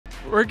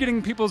We're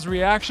getting people's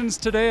reactions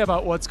today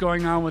about what's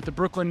going on with the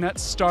Brooklyn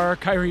Nets star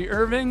Kyrie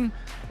Irving.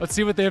 Let's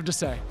see what they have to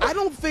say. I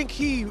don't think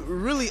he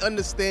really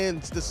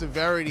understands the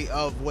severity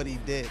of what he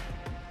did.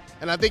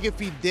 And I think if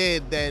he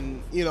did,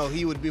 then,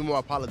 he would be more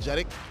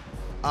apologetic.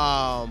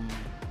 To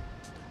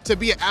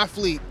be an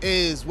athlete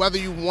is, whether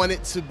you want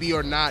it to be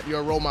or not,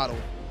 you're a role model.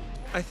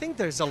 I think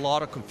there's a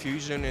lot of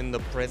confusion in the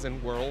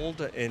present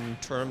world in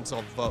terms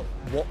of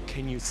what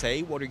can you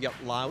say, what are you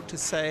allowed to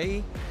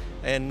say,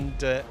 and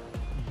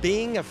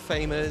being a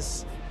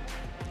famous,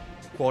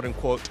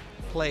 quote-unquote,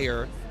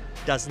 player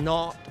does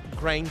not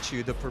grant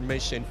you the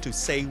permission to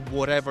say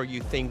whatever you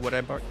think,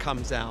 whatever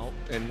comes out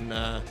in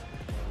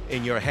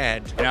your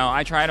head.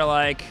 I try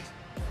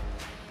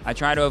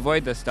to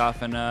avoid this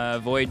stuff and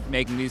avoid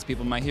making these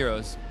people my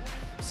heroes.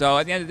 So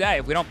at the end of the day,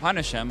 if we don't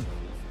punish him,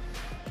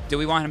 do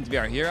we want him to be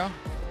our hero?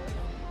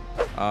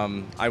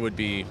 I would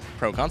be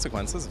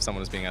pro-consequences if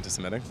someone was being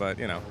anti-Semitic, but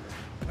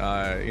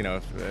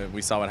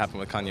we saw what happened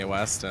with Kanye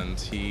West, and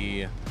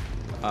he,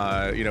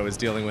 is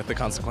dealing with the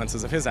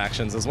consequences of his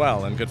actions as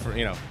well, and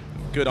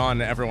good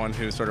on everyone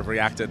who sort of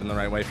reacted in the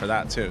right way for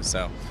that too.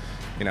 So,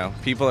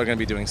 people are going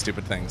to be doing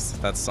stupid things.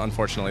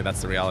 Unfortunately,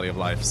 that's the reality of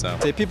life. So,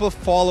 people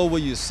follow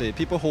what you say,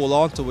 people hold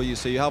on to what you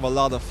say. You have a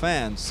lot of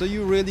fans, so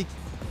you really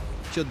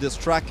should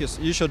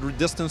you should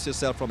distance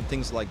yourself from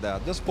things like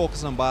that. Just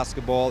focus on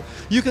basketball.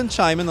 You can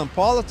chime in on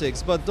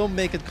politics, but don't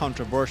make it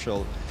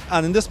controversial.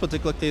 And in this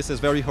particular case, it's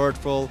very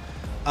hurtful,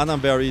 and I'm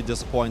very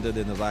disappointed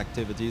in his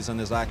activities and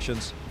his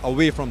actions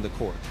away from the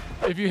court.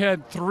 If you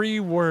had 3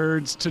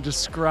 words to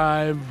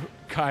describe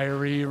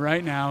Kyrie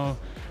right now,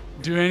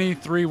 do any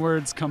 3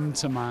 words come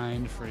to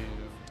mind for you?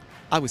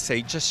 I would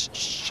say just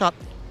shut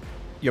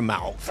your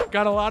mouth.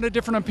 Got a lot of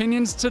different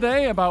opinions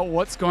today about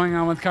what's going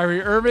on with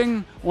Kyrie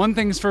Irving. One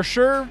thing's for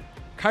sure,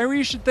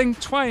 Kyrie should think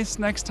twice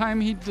next time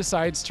he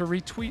decides to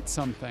retweet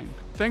something.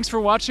 Thanks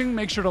for watching.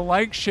 Make sure to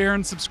like, share,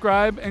 and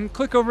subscribe, and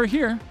click over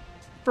here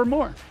for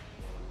more.